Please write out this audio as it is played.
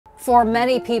For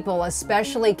many people,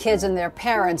 especially kids and their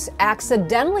parents,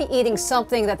 accidentally eating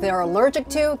something that they're allergic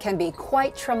to can be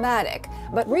quite traumatic.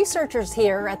 But researchers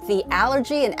here at the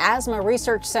Allergy and Asthma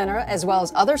Research Center, as well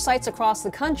as other sites across the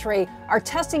country, are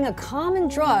testing a common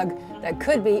drug that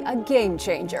could be a game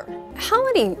changer. How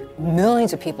many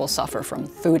millions of people suffer from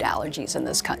food allergies in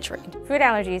this country? Food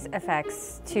allergies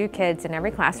affects 2 kids in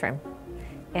every classroom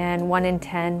and 1 in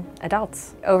 10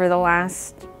 adults. Over the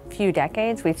last few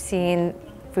decades, we've seen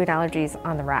food allergies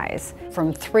on the rise.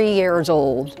 From 3 years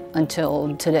old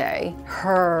until today,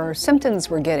 her symptoms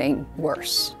were getting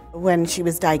worse. When she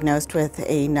was diagnosed with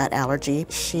a nut allergy,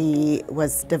 she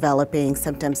was developing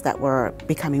symptoms that were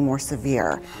becoming more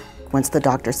severe. Once the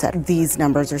doctor said, these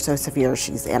numbers are so severe,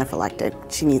 she's anaphylactic,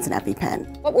 she needs an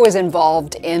EpiPen. What was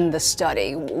involved in the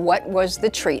study? What was the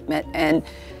treatment and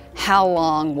how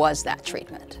long was that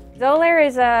treatment? Xolair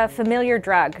is a familiar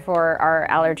drug for our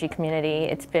allergy community.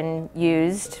 It's been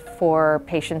used for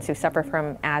patients who suffer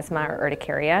from asthma or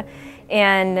urticaria,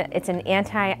 and it's an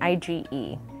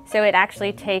anti-IgE. So it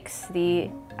actually takes the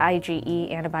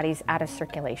IgE antibodies out of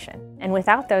circulation. And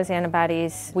without those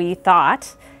antibodies, we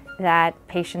thought that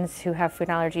patients who have food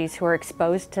allergies who are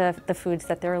exposed to the foods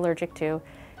that they're allergic to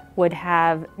would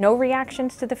have no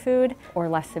reactions to the food or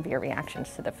less severe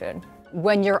reactions to the food.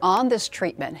 When you're on this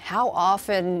treatment, how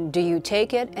often do you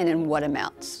take it and in what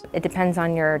amounts? It depends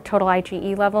on your total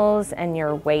IgE levels and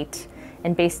your weight.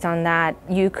 And based on that,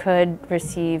 you could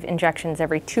receive injections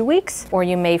every 2 weeks, or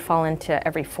you may fall into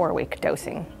every 4-week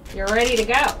dosing. You're ready to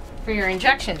go for your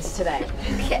injections today.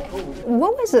 Okay.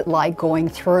 What was it like going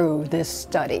through this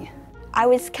study? I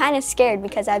was kind of scared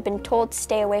because I've been told to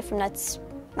stay away from nuts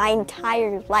my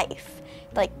entire life.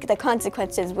 Like, the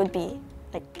consequences would be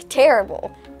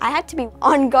terrible. I had to be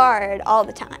on guard all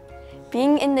the time.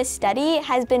 Being in this study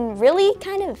has been really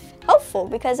kind of helpful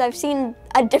because I've seen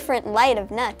a different light of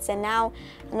nuts and now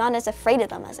I'm not as afraid of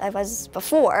them as I was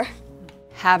before.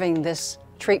 Having this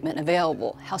treatment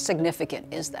available, how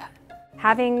significant is that?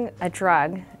 Having a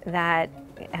drug that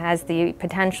has the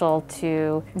potential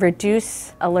to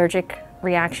reduce allergic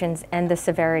reactions and the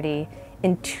severity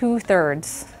in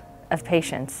 2/3 of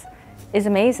patients is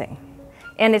amazing.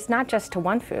 And it's not just to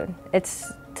one food,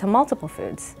 it's to multiple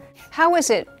foods. How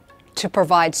is it to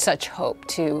provide such hope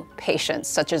to patients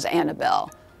such as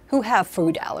Annabelle who have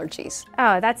food allergies?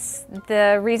 Oh, that's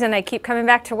the reason I keep coming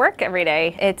back to work every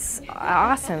day. It's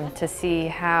awesome to see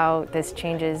how this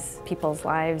changes people's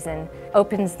lives and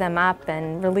opens them up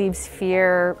and relieves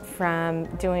fear from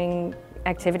doing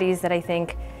activities that I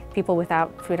think people without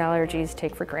food allergies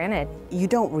take for granted. You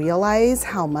don't realize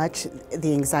how much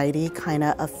the anxiety kind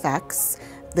of affects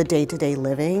the day-to-day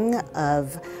living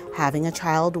of having a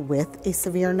child with a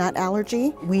severe nut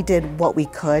allergy. We did what we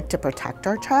could to protect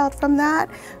our child from that,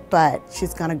 but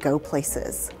she's gonna go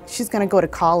places. She's gonna go to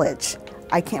college.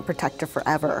 I can't protect her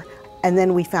forever. And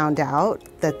then we found out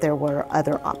that there were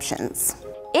other options.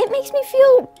 It makes me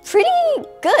feel pretty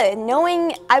good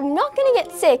knowing I'm not gonna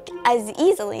get sick as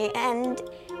easily, and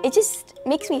it just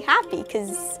makes me happy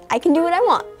because I can do what I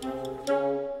want.